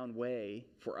upside down way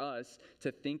for us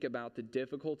to think about the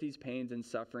difficulties, pains, and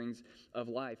sufferings of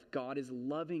life. God is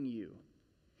loving you.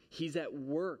 He's at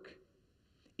work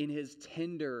in his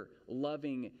tender,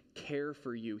 loving care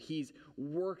for you. He's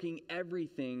working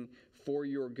everything for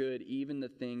your good, even the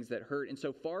things that hurt. And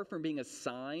so far from being a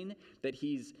sign that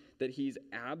he's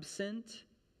absent,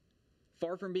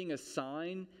 far from being a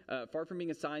sign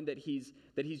that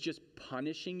he's just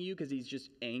punishing you because he's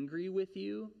just angry with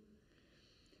you.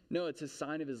 No, it's a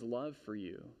sign of his love for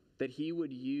you, that he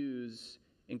would use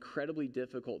incredibly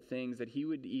difficult things, that he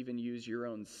would even use your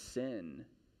own sin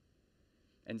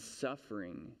and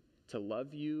suffering to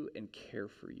love you and care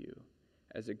for you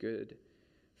as a good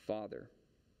father.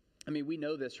 I mean, we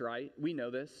know this, right? We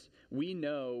know this.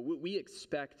 We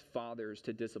expect fathers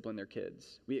to discipline their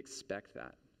kids. We expect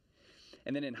that.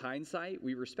 And then in hindsight,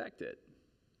 we respect it.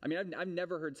 I mean, I've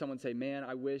never heard someone say, man,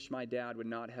 I wish my dad would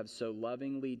not have so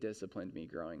lovingly disciplined me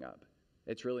growing up.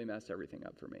 It's really messed everything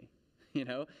up for me. You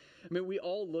know? I mean, we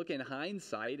all look in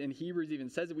hindsight, and Hebrews even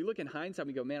says it. We look in hindsight and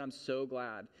we go, man, I'm so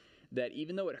glad that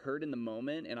even though it hurt in the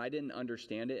moment and I didn't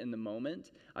understand it in the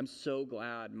moment, I'm so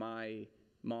glad my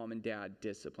mom and dad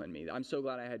disciplined me. I'm so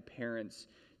glad I had parents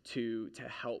to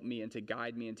help me and to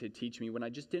guide me and to teach me when I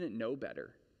just didn't know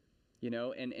better, you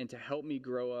know, and to help me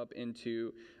grow up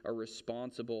into a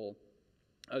responsible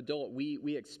adult.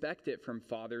 We expect it from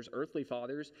fathers, earthly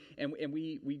fathers, and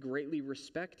we greatly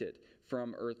respect it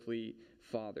from earthly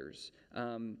fathers.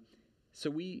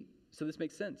 So this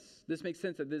makes sense. This makes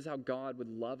sense that this is how God would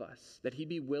love us, that he'd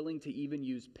be willing to even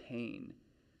use pain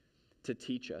to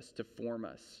teach us, to form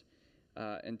us,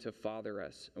 and to father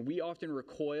us. And we often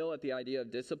recoil at the idea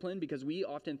of discipline because we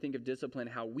often think of discipline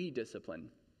how we discipline,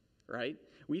 right?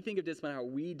 We think of discipline how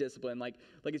we discipline, like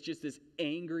it's just this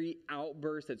angry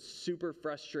outburst that's super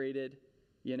frustrated,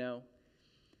 you know?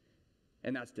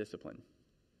 And that's discipline.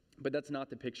 But that's not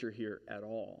the picture here at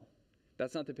all.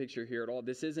 That's not the picture here at all.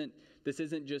 This isn't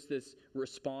just this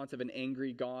response of an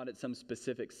angry God at some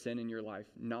specific sin in your life.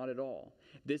 Not at all.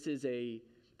 This is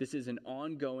an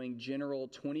ongoing, general,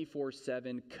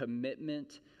 24/7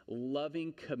 commitment,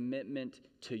 loving commitment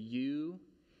to you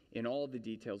in all the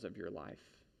details of your life.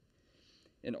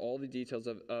 In all the details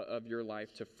of your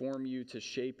life, to form you, to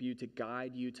shape you, to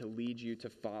guide you, to lead you, to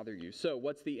father you. So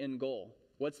what's the end goal?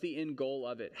 What's the end goal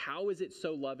of it? How is it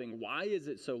so loving? Why is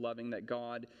it so loving that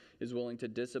God is willing to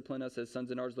discipline us as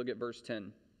sons and daughters? Look at verse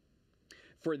 10.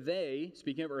 For they,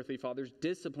 speaking of earthly fathers,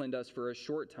 disciplined us for a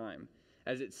short time,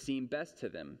 as it seemed best to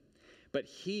them. But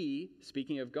he,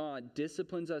 speaking of God,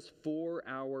 disciplines us for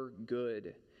our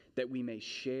good, that we may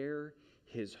share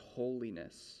his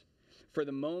holiness. For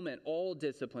the moment, all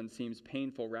discipline seems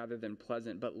painful rather than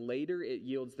pleasant, but later it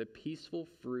yields the peaceful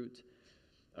fruit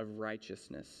of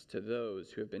righteousness to those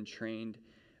who have been trained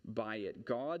by it.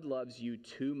 God loves you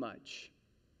too much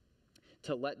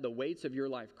to let the weights of your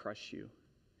life crush you.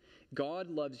 God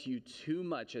loves you too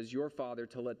much as your Father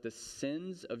to let the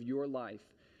sins of your life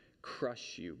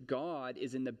crush you. God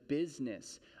is in the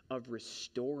business of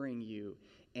restoring you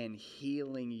and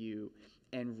healing you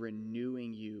and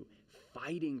renewing you,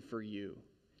 fighting for you.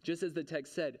 Just as the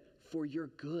text said, for your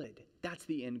good. That's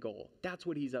the end goal. That's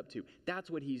what he's up to. That's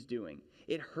what he's doing.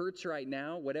 It hurts right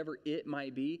now, whatever it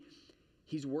might be.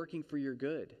 He's working for your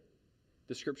good.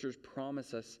 The scriptures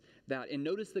promise us that. And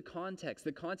notice the context.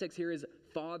 The context here is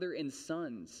father and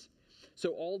sons.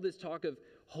 So all this talk of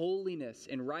holiness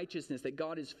and righteousness, that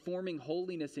God is forming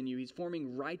holiness in you. He's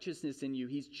forming righteousness in you.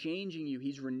 He's changing you.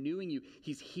 He's renewing you.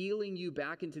 He's healing you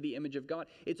back into the image of God.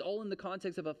 It's all in the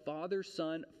context of a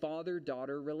father-son,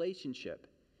 father-daughter relationship.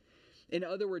 In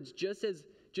other words, just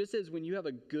as when you have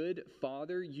a good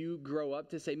father, you grow up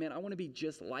to say, man, I want to be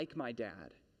just like my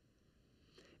dad.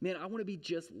 Man, I want to be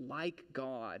just like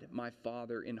God, my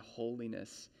Father, in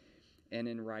holiness and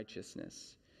in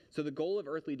righteousness. So the goal of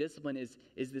earthly discipline is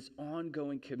this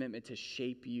ongoing commitment to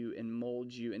shape you and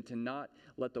mold you and to not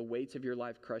let the weights of your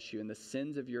life crush you and the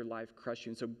sins of your life crush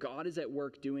you. And so God is at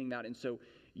work doing that. And so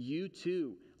you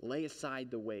too lay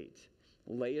aside the weight,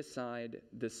 lay aside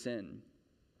the sin.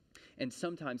 And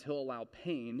sometimes he'll allow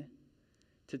pain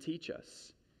to teach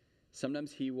us.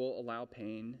 Sometimes he will allow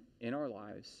pain in our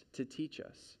lives to teach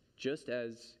us, just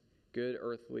as good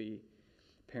earthly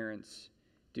parents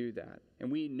do that.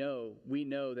 And we know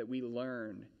that we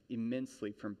learn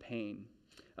immensely from pain.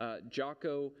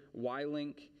 Jocko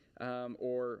Willink,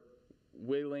 or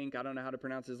Willink, I don't know how to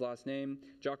pronounce his last name.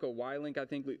 Jocko Willink, I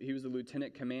think he was the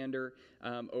lieutenant commander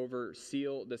over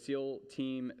the SEAL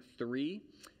Team 3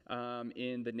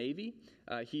 in the Navy.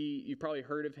 You've probably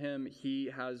heard of him. He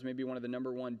has maybe one of the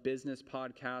number one business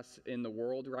podcasts in the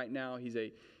world right now.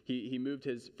 He moved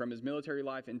from his military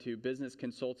life into business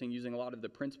consulting, using a lot of the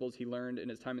principles he learned in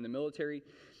his time in the military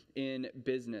in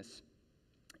business.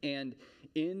 And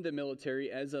in the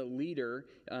military, as a leader,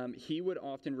 he would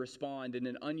often respond in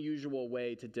an unusual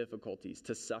way to difficulties,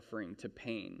 to suffering, to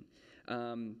pain.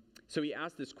 So he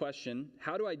asked this question: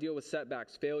 how do I deal with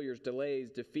setbacks, failures,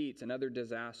 delays, defeats, and other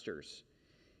disasters?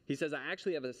 He says, I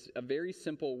actually have a very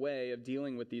simple way of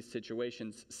dealing with these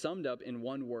situations, summed up in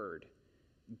one word: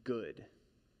 good.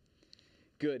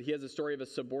 Good. He has a story of a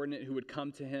subordinate who would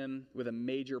come to him with a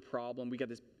major problem. We got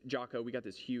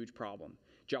this huge problem.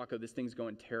 Jocko, this thing's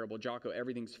going terrible. Jocko,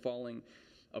 everything's falling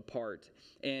apart.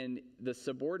 And the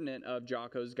subordinate of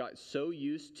Jocko's got so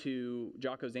used to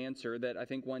Jocko's answer that I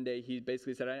think one day he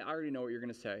basically said, I already know what you're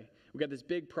going to say. We got this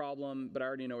big problem, but I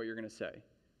already know what you're going to say.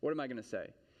 What am I going to say?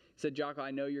 He said, Jocko,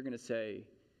 I know you're going to say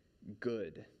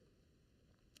good.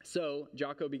 So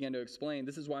Jocko began to explain,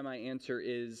 this is why my answer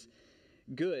is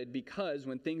good, because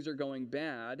when things are going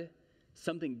bad,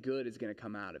 something good is going to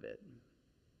come out of it.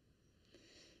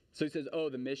 So he says, oh,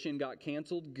 the mission got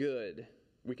canceled? Good.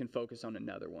 We can focus on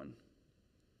another one.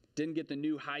 Didn't get the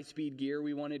new high-speed gear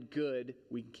we wanted? Good.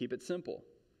 We can keep it simple.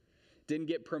 Didn't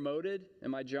get promoted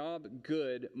in my job?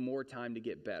 Good. More time to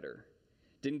get better.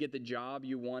 Didn't get the job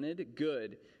you wanted?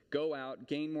 Good. Go out,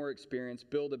 gain more experience,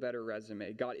 build a better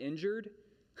resume. Got injured?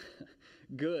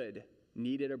 Good.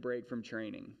 Needed a break from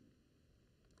training.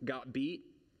 Got beat?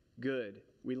 Good.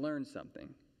 We learned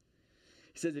something.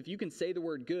 He says, if you can say the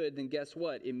word good, then guess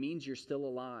what? It means you're still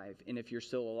alive. And if you're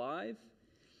still alive,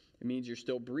 it means you're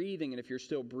still breathing. And if you're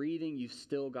still breathing, you've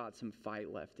still got some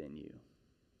fight left in you.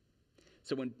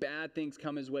 So when bad things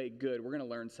come his way, good. We're going to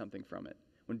learn something from it.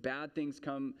 When bad things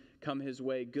come his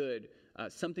way, good.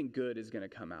 Something good is going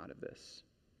to come out of this.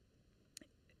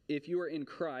 If you are in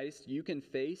Christ, you can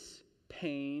face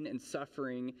pain and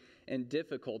suffering and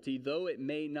difficulty, though it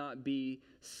may not be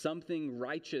something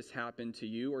righteous happened to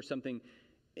you or something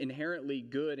inherently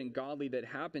good and godly that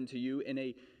happened to you. In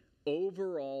a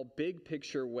overall big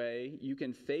picture way, you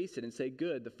can face it and say,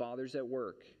 good, the Father's at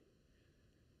work.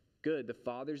 Good, the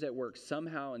Father's at work.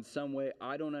 Somehow, in some way,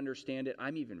 I don't understand it.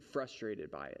 I'm even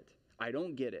frustrated by it. I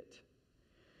don't get it.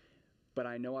 But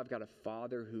I know I've got a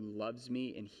Father who loves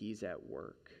me, and He's at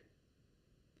work.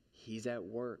 He's at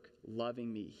work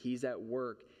loving me. He's at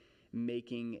work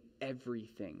making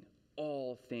everything,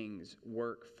 all things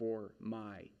work for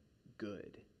my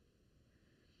good.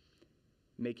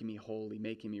 Making me holy,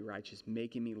 making me righteous,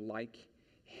 making me like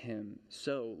Him.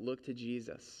 So look to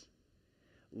Jesus.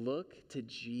 Look to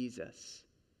Jesus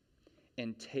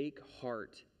and take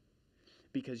heart,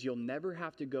 because you'll never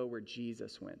have to go where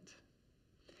Jesus went.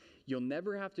 You'll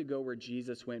never have to go where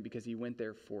Jesus went because He went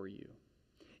there for you.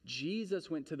 Jesus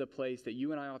went to the place that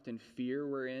you and I often fear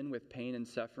we're in with pain and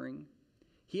suffering.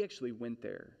 He actually went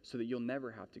there so that you'll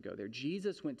never have to go there.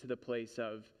 Jesus went to the place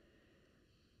of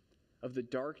the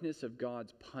darkness of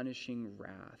God's punishing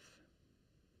wrath.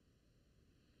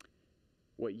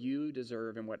 What you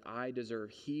deserve and what I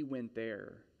deserve, He went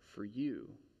there for you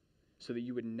so that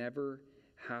you would never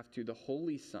have to. The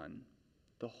Holy Son,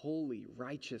 the holy,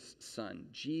 righteous Son,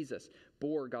 Jesus,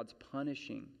 bore God's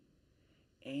punishing,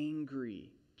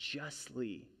 angry,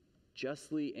 justly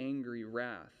angry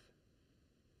wrath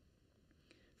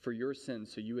for your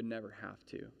sins so you would never have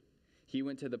to. He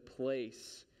went to the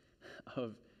place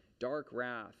of dark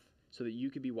wrath so that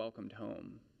you could be welcomed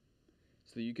home.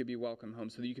 So that you could be welcomed home.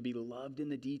 So that you could be loved in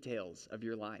the details of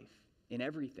your life, in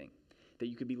everything. That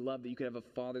you could be loved, that you could have a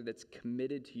Father that's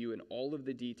committed to you in all of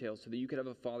the details. So that you could have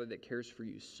a Father that cares for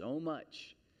you so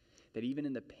much that even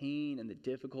in the pain and the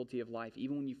difficulty of life,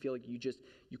 even when you feel like you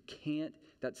can't,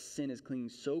 that sin is clinging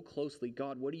so closely.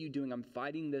 God, what are you doing? I'm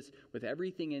fighting this with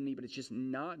everything in me, but it's just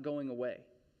not going away.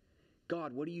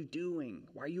 God, what are you doing?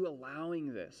 Why are you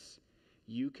allowing this?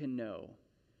 You can know,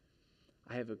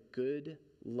 I have a good,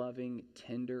 loving,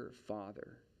 tender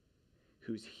Father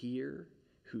who's here,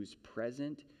 who's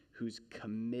present, who's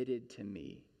committed to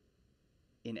me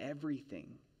in everything,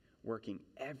 working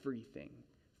everything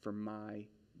for my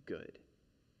good.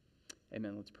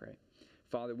 Amen. Let's pray.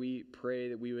 Father, we pray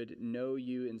that we would know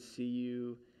you and see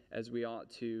you as we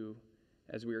ought to,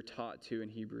 as we are taught to in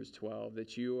Hebrews 12,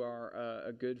 that you are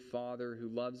a good Father who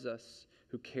loves us,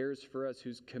 who cares for us,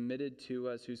 who's committed to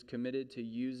us, who's committed to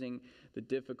using the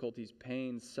difficulties,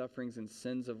 pains, sufferings, and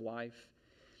sins of life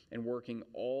and working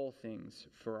all things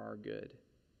for our good.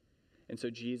 And so,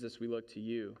 Jesus, we look to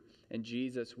you. And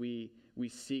Jesus, we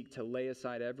seek to lay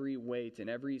aside every weight and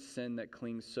every sin that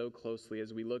clings so closely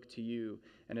as we look to you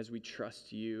and as we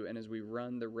trust you and as we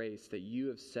run the race that you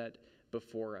have set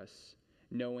before us,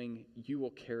 knowing you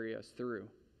will carry us through.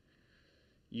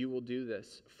 You will do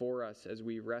this for us as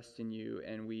we rest in you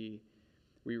and we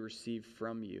receive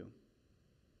from you.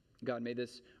 God, may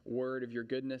this word of your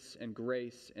goodness and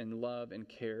grace and love and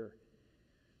care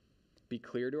be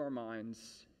clear to our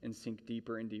minds and sink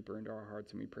deeper and deeper into our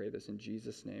hearts. And we pray this in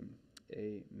Jesus' name.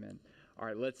 Amen. All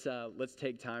right, let's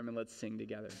take time and let's sing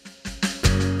together.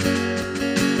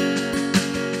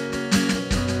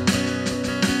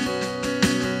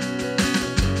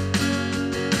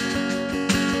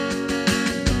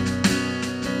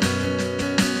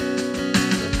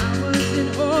 I was an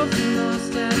orphan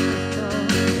lost at the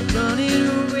fall, running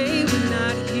away when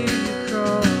I hear you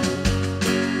call.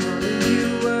 All of you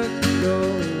work to go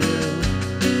well.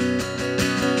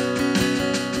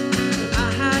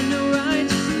 I had no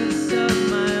righteousness of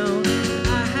my own.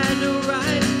 I had no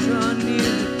right to draw near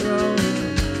the throne.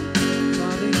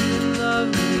 Father, you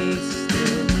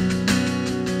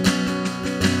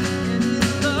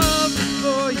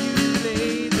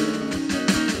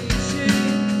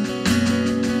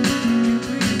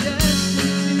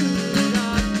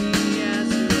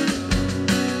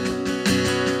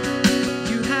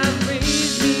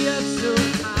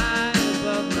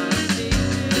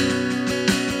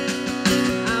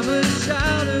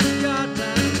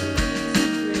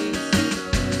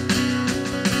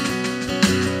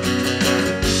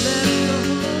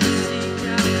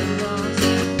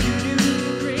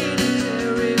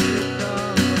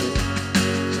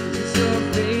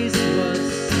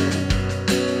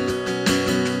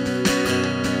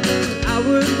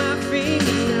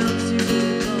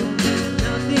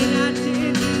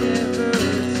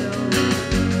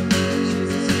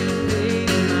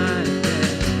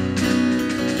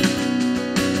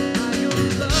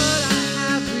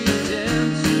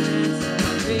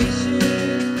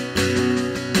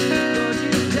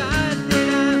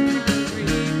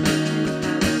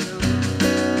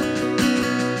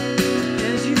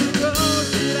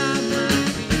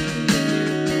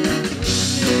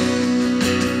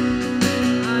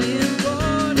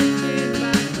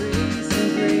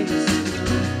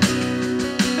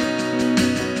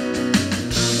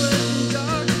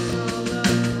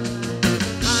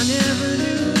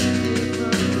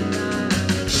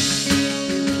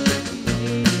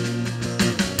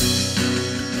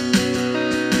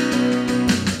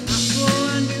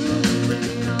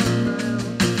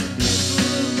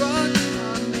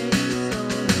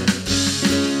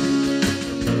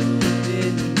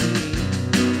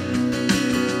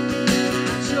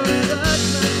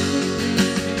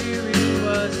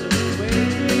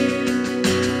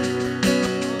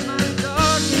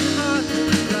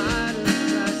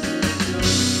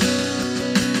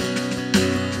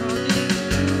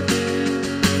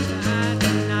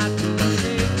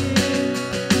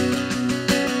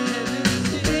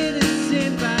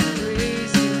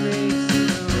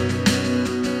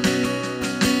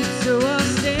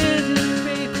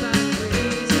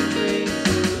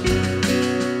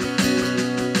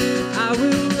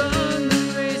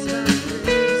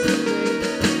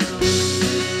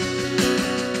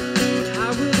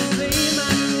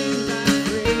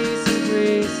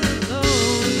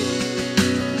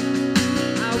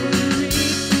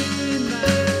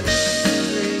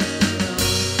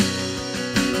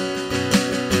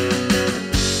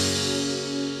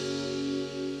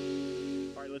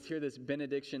hear this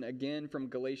benediction again from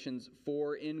Galatians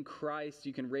 4. In Christ,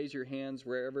 you can raise your hands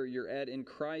wherever you're at. In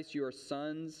Christ, you are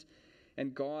sons,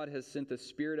 and God has sent the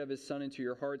Spirit of His Son into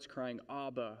your hearts, crying,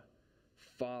 Abba,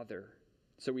 Father.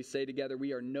 So we say together,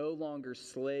 we are no longer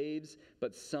slaves,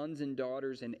 but sons and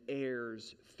daughters and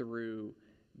heirs through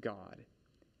God.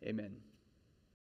 Amen.